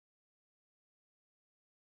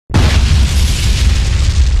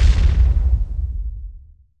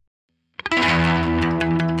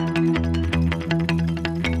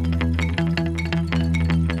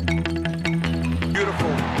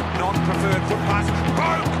pass.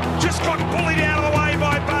 Boke just got bullied out of the way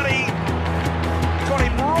by Buddy. Got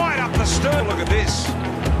him right up the stern. Look at this.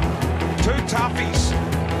 Two toughies.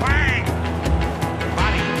 Bang!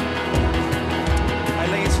 Buddy. Hey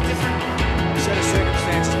Lee, it's a different set of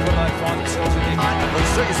circumstances when they find themselves in their game. The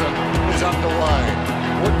season is underway.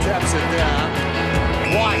 Wood taps it down.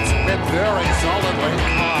 White met very solidly.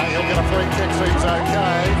 He'll get a free kick, seems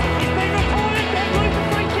okay. He's been reported, that Luke a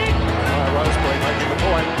free kick. Rosebery making the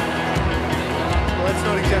point. Well, that's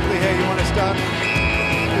not exactly how you want to start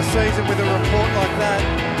the season with a report like that.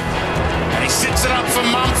 And he sits it up for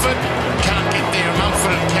Mumford. Can't get there.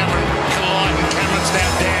 Mumford and Cameron collide, and Cameron's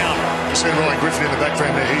now down. You see Ryan Griffin in the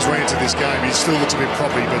background there. He's ran into this game. He still looks a bit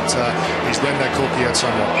proppy, but he's ran that corky out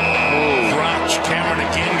somewhat. Crutch. Cameron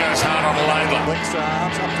again goes hard on Labour. Links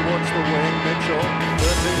arms up towards the wing. Mitchell,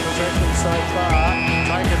 13 possessions so far.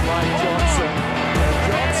 Taken by Johnson. And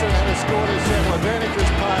Johnson has scored his several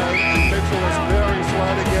advantages paid. Mitchell is very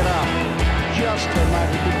slow to get up. Just to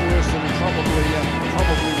make it a bit worse than probably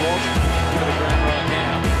was. To the ground right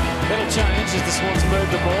now. That'll change as the Swans move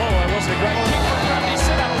the ball. It wasn't a great kick from Grundy.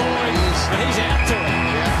 Set up Lloyd, and he's out to it.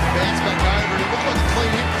 Yeah, bounce back over. It looked like a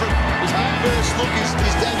clean hit from his first look is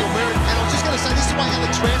Daniel Merritt. And I was just going to say, this is the way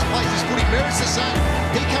Alan transplays his footy. Merritt's the same.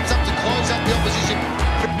 He comes up to close up the opposition.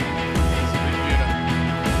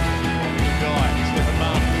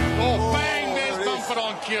 Oh, bang! There's Mumford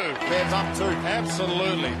on cue. There's up too.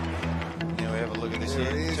 Absolutely. Now we have a look at this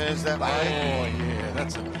here. Turns that Oh, way. yeah,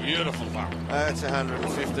 that's a beautiful bump. That's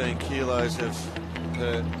 115 kilos of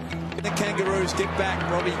hurt. The Kangaroos dig back.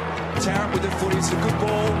 Robbie Tarrant with the foot. It's a good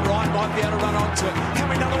ball. Ryan might be able to run onto it.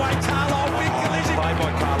 Coming another way, Carlisle. Big collision. Played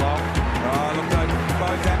by Carlisle. Look, they're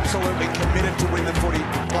both absolutely committed to win the footy.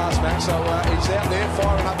 Last match, so he's out there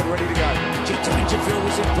firing up and ready to go. Dangerfield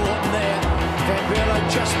was important there. Van Berlo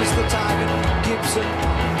just missed the target. Gibson.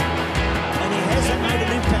 And he hasn't made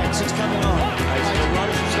an impact since coming on. He's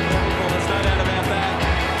ferocious at football. There's no doubt about that.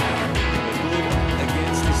 Good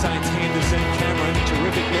against the Saints. Henderson, Cameron,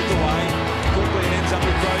 terrific look away. Quickly it ends up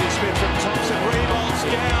with Brody Smith from Thompson. Revolts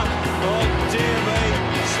down. Oh dear me.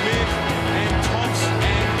 Smith and Thompson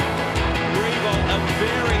and Revolt. A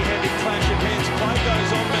very heavy clash of hands. Play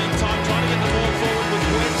goes on meantime. Trying to get the ball forward with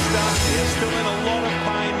Webster. He's still in a lot of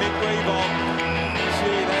pain, Nick Revolt.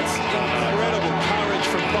 Gee, that's incredible courage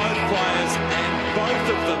from both players, and both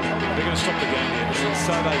of them. They're going to stop the game here. And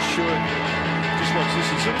so they should. Just watch this.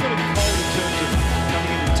 He's sort of got to be cold in terms of coming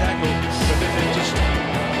in to tackle, but then they're just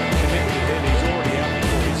connected. Then he's already out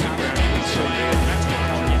before he's in ground. He's so there. That's what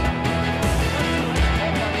I'm talking about.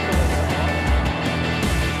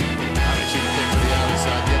 Punishing kick to the other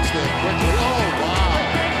side. Gets there quickly. Oh, wow.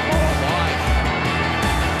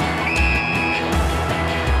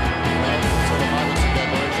 Sort of moments of that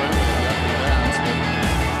very friendly in the opening rounds, but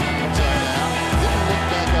so now, didn't look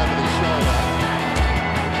back over the shoulder.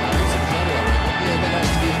 He's a cutter, I reckon. Yeah, that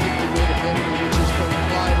has to be a 50-metre penalty, which has been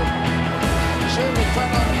played. And certainly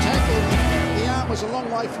front on tackle. The arm was a long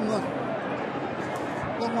way from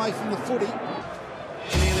the footy.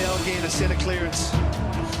 Nearly again, a centre clearance.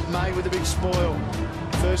 May with a big spoil.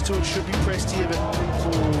 First to it should be pressed here, but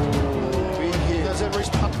big hit. Does that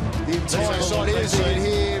reach punt? The entire side is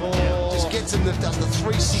here. Just gets him, does the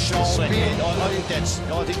 360 spin. I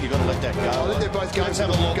think you've got to let that go. I think they're both going for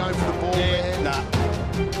the ball there. Nah.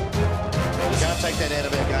 You can't take that out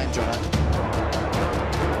of our game, John.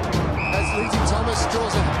 As Lindsay Thomas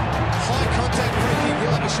draws a high contact free kick,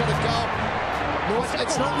 he'll have a shot at goal. North,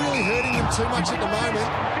 it's not really hurting him too much at the moment,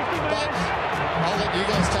 but I'll let you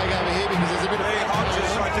guys take over here because there's a bit of...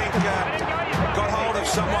 Hodges, I think, got hold of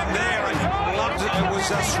someone there and loved it. It was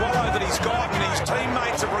a swallow that he's got, and his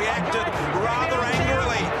teammates have reacted rather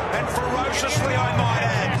angrily and ferociously, I might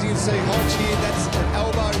add. As you can see, Hodge here, that's an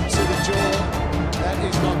elbow to the jaw. That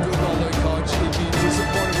is not good by Luke Hodge. He'd be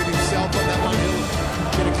disappointed with himself on that one. He'll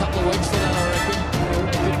get a couple of weeks for that, I reckon.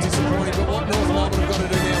 A bit disappointing, but what North Melbourne have got to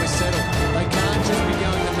do now is settle. They can't just be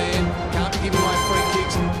going the man, can't be giving away free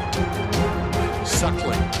kicks.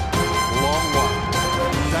 Suckling. Long one.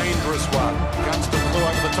 Dangerous one. Guns to Blue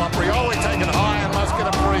over the top. Rioli taken high and must get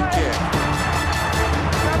a free kick.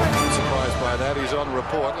 I'm surprised by that. He's on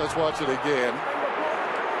report. Let's watch it again.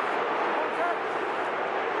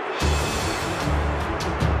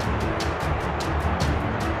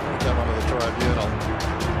 Come onto the tribunal.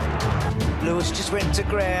 Lewis just went to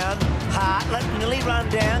ground. Hartlett nearly run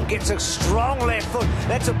down. Gets a strong left foot.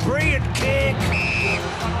 That's a brilliant kick.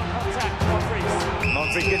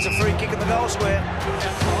 Monfrey gets a free kick in the goal square.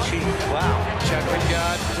 Gee, wow. Chadwick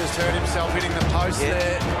Guard just hurt himself hitting the post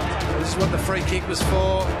there. This is what the free kick was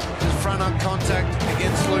for. Just front on contact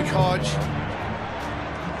against Luke Hodge.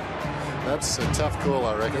 That's a tough call,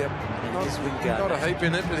 I reckon. Yep. Not a heap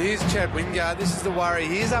in it, but here's Chad Wingard. This is the worry.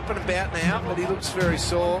 He is up and about now, but he looks very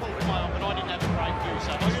sore.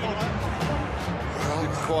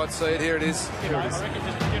 Didn't quite see it. Here it is. Here it is.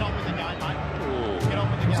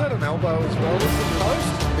 Was that an elbow as well? Was it post?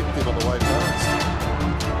 Nicked him on the way past.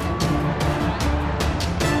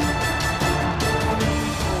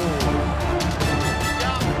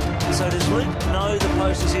 So does Luke know the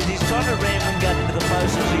post is his? He's trying to ram Wingard into the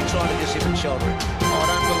post, or is he trying to just hit and shoulder it? I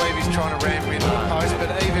don't believe he's trying to ram him into the post, but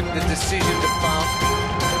even the decision to bump,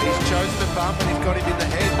 he's chosen to bump and he's got him in the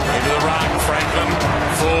head. Into the run, Franklin,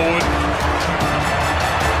 forward.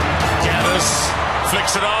 Gathers,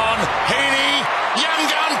 flicks it on. Heaney, young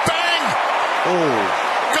gun, bang! Oh.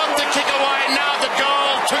 Got the kick away, nailed the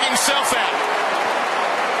goal, took himself out.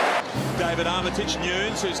 David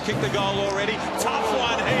Armitage-Nunes, who's kicked the goal already. Tough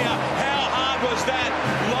one here. How hard was that?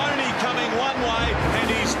 Loney coming one way, and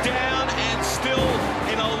he's down and still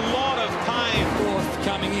in a lot of pain. Fourth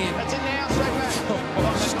coming in. That's it now, segment.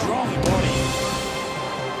 Strong body.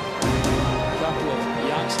 A couple of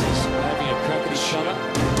youngsters having a crack at each other.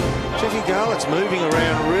 Jeffy Garlett's moving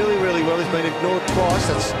around really, really well. He's been ignored twice.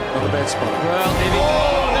 That's not a bad spot. Well,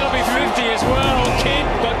 that'll be 50 as well. Kent,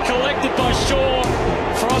 but collected by Shaw.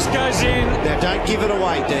 Frost goes in. Now, don't give it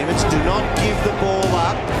away, Demons. Do not give the ball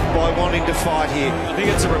up by wanting to fight here. I think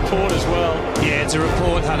it's a report as well. Yeah, it's a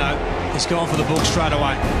report, Hutto. He's gone for the book straight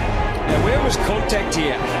away. Now, where was contact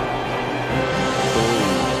here?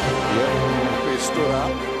 Yeah, he stood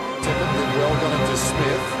up. Tippett did well, got it to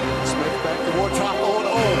Smith. Smith back towards Trafford.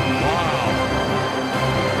 Oh, wow.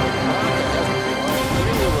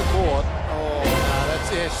 Giving a report. Oh, no, that's,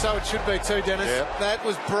 yeah, so it should be too, Dennis. Yep. That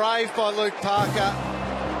was brave by Luke Parker.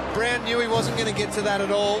 Brown knew he wasn't going to get to that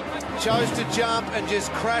at all. Chose to jump and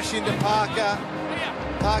just crash into Parker.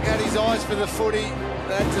 Parker had his eyes for the footy.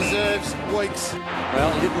 That deserves weeks.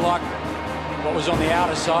 Well, he didn't like what was on the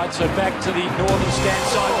outer side, so back to the northern stand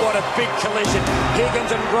side. What a big collision.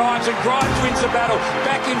 Higgins and Grimes wins the battle.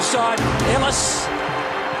 Back inside, Ellis.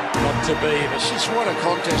 Not to be, but Just what a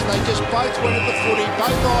contest. They just both went at the footy,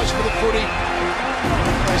 both eyes for the footy.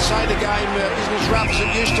 They say the game isn't as rough as it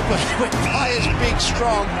used to be when players big,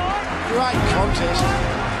 strong. Great contest.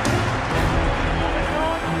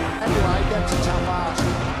 Anyway, that's a tough ask.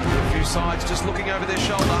 A few sides just looking over their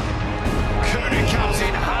shoulder. Cooney comes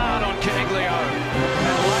in hard on Caniglio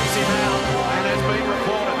and lays him out, and has been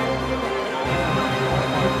reported.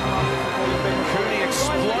 Cooney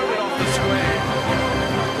exploded off the square.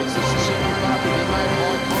 This is certainly Barber. He made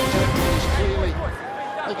high contact. He's clearly,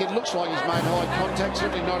 I think it looks like he's made high contact,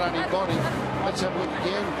 certainly not on his body. Let's have a look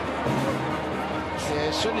again. Yeah,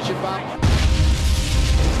 as soon as you bump.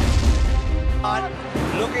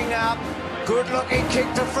 Looking up. Good-looking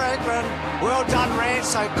kick to Franklin. Well done,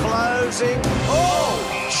 Ranso. Closing. Oh,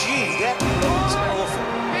 gee, that looks awful.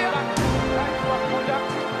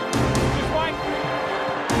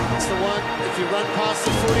 That's the one. If you run past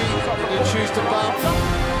the footy and you choose to bump,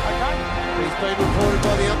 he's been reported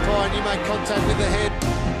by the umpire and you make contact with the head.